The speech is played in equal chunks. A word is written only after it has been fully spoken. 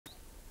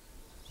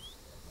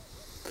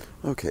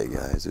Okay,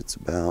 guys, it's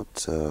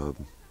about,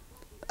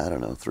 I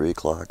don't know, 3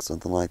 o'clock,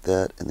 something like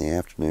that, in the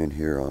afternoon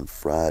here on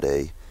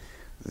Friday,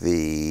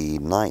 the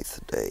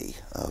 9th day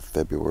of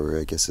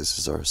February. I guess this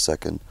is our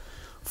second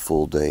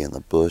full day in the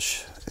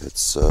bush.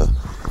 It's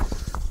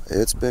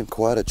been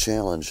quite a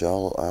challenge,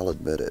 I'll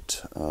admit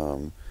it.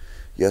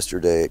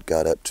 Yesterday it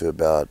got up to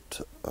about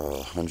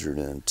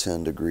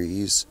 110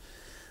 degrees.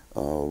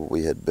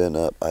 We had been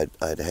up,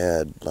 I'd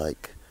had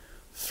like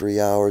 3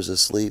 hours of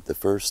sleep the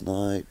first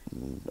night,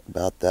 and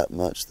about that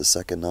much the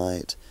second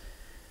night.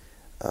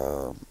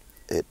 Um,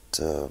 it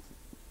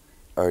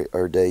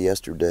our day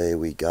yesterday,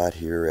 we got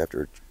here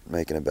after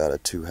making about a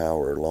 2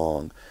 hour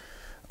long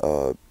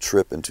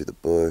trip into the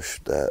bush.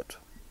 That,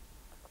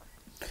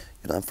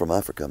 I'm from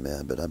Africa,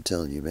 man, but I'm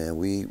telling you, man,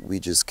 we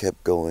just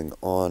kept going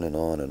on and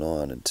on and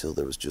on until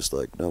there was just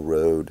like no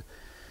road.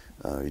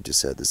 You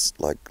just had this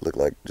like looked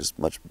like just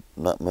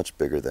not much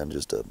bigger than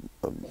just a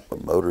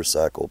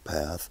motorcycle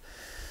path,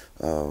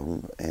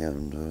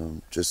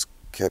 and just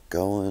kept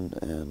going.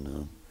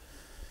 And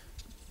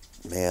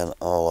man,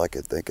 all I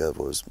could think of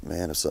was,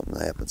 man, if something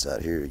happens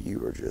out here,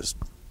 you are just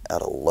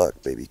out of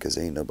luck, baby, because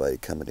ain't nobody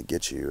coming to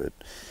get you.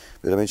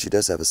 But I mean, she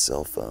does have a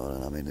cell phone,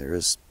 and I mean, there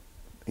is,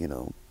 you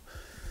know,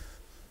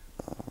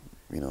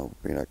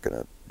 you're not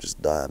gonna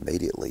just die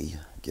immediately,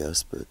 I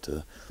guess.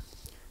 But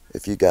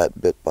if you got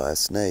bit by a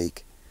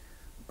snake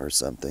or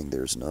something,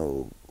 there's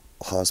no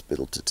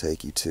hospital to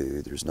take you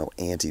to. There's no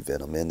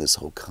anti-venom in this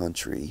whole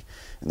country,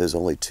 and there's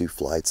only 2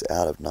 flights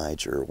out of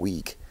Niger a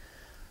week.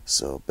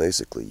 So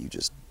basically, you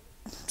just,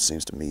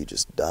 seems to me, you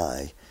just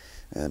die.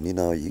 And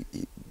you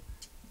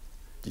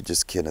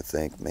just kind of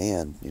think,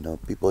 man,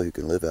 people who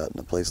can live out in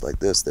a place like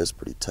this, that's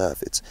pretty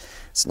tough.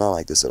 It's not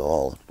like this at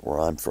all where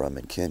I'm from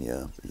in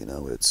Kenya.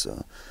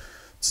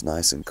 It's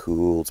nice and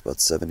cool. It's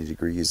about 70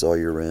 degrees all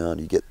year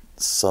round. You get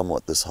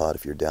somewhat this hot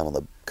if you're down on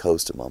the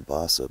coast of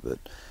Mombasa, but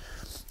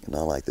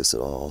not like this at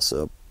all.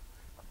 So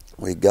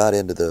we got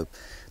into the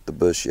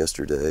bush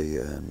yesterday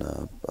and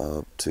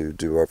to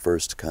do our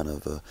first kind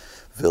of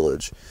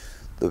village.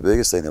 The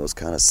biggest thing that was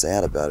kind of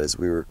sad about it is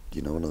one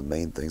of the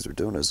main things we're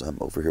doing is I'm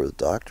over here with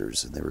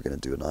doctors, and they were going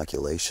to do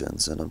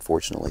inoculations, and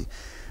unfortunately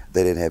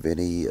they didn't have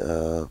any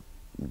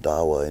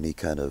dawa, any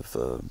kind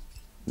of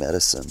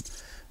medicine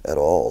at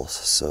all.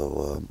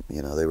 So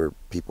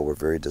people were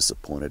very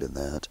disappointed in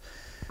that.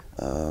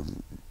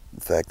 In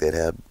fact, they'd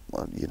had,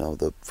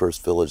 the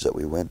first village that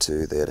we went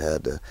to, they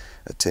had a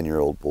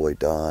 10-year-old boy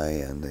die,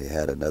 and they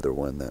had another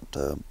one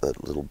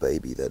that little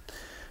baby that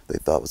they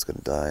thought was going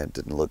to die and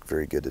didn't look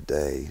very good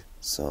today.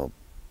 So,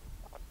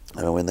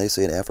 when they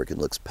say an African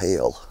looks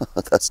pale,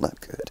 that's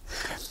not good.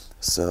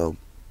 So,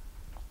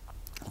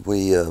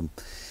 we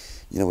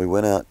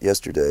went out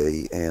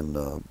yesterday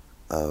and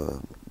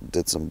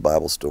did some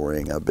Bible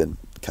storying. I've been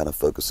kind of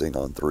focusing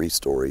on 3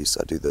 stories.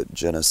 I do the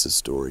Genesis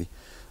story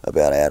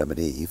about Adam and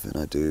Eve, and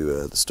I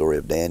do the story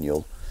of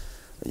Daniel,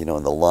 in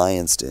the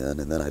lion's den,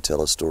 and then I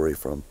tell a story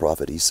from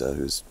Prophet Isa,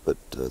 who's what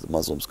the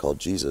Muslims call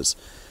Jesus.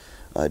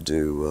 I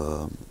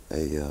do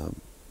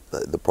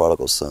the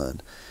prodigal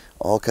son,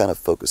 all kind of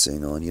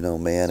focusing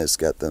on, man has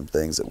got them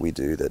things that we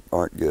do that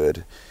aren't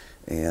good,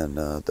 and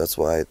that's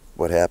why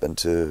what happened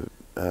to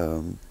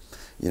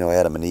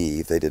Adam and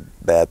Eve. They did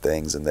bad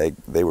things, and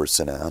they were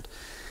sent out.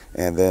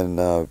 And then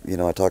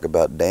I talk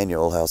about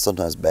Daniel, how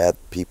sometimes bad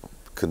people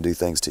can do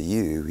things to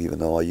you, even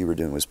though all you were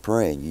doing was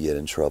praying. You get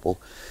in trouble.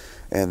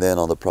 And then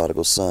on the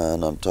prodigal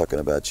son, I'm talking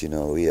about,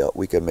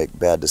 we can make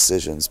bad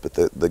decisions, but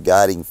the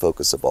guiding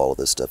focus of all of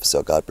this stuff is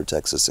how God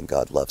protects us and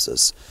God loves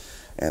us,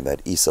 and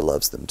that Isa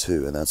loves them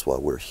too, and that's why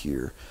we're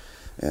here.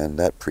 And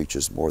that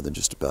preaches more than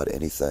just about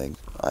anything,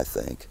 I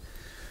think.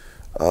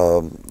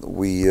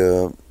 We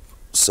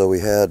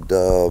had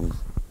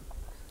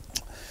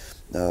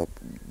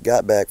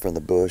got back from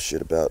the bush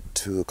at about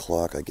 2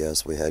 o'clock, I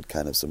guess. We had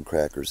kind of some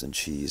crackers and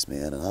cheese,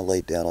 man, and I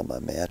laid down on my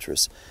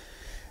mattress,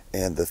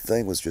 and the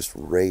thing was just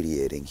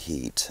radiating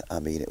heat. I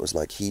mean, it was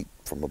like heat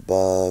from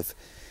above,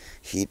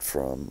 heat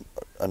from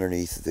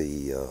underneath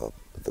the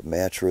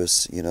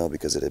mattress,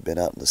 because it had been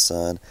out in the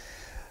sun.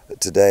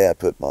 Today I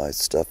put my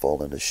stuff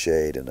all in the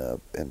shade in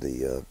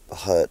the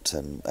hut,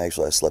 and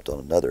actually I slept on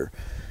another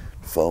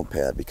foam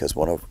pad because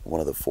one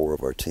of the 4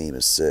 of our team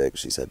is sick.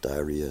 She's had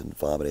diarrhea and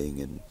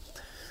vomiting and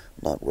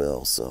not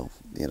well, so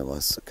I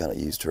kind of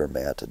used her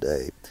mat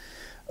today.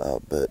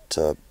 But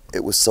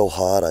it was so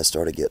hot, I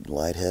started getting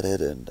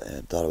lightheaded and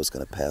thought I was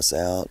going to pass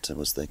out, and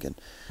was thinking,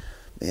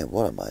 man,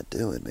 what am I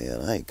doing,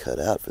 man? I ain't cut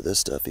out for this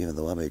stuff. Even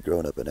though I'm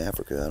growing up in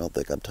Africa, I don't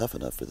think I'm tough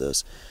enough for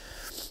this.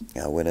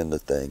 I went in the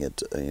thing and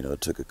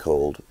took a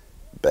cold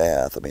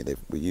bath. I mean,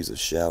 we use a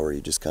shower.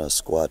 You just kind of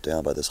squat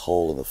down by this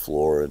hole in the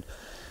floor, and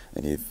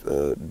you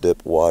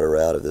dip water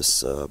out of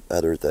this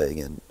other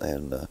thing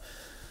and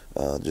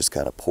just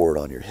kind of pour it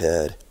on your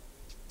head.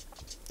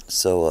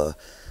 So a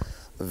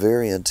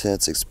very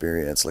intense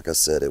experience. Like I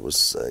said, it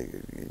was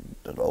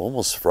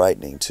almost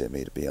frightening to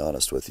me, to be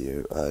honest with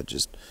you. I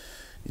just,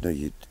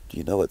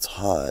 it's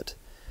hot,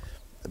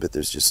 but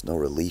there's just no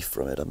relief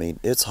from it. I mean,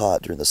 it's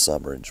hot during the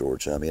summer in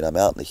Georgia. I mean, I'm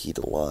out in the heat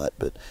a lot,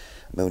 but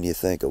I mean, when you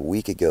think a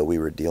week ago we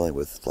were dealing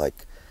with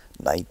like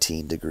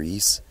 19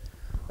 degrees,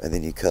 and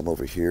then you come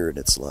over here and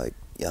it's like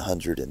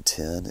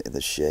 110 in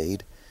the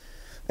shade,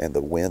 and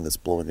the wind that's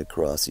blowing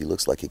across you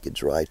looks like it could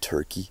dry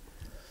turkey.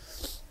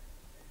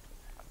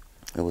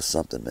 It was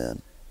something,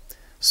 man.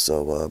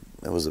 So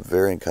it was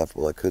very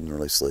uncomfortable. I couldn't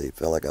really sleep.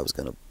 Felt like I was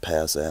going to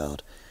pass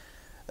out.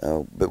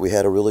 But we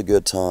had a really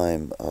good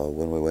time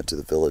when we went to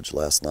the village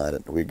last night.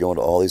 And we were going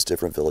to all these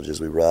different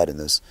villages. We ride in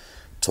this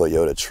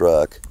Toyota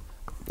truck.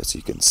 I guess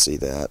you can see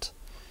that.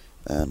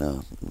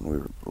 And we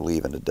were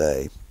leaving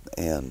today.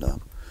 And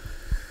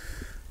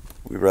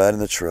we ride in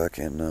the truck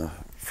and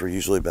for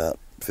usually about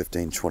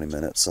 15-20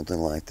 minutes, something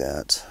like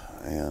that.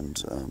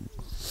 And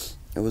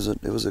it was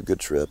a good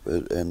trip.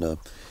 And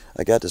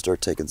I got to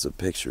start taking some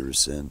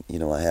pictures. And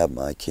I have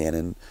my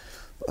Canon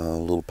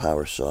little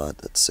power shot,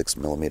 that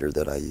 6mm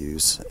that I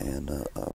use, and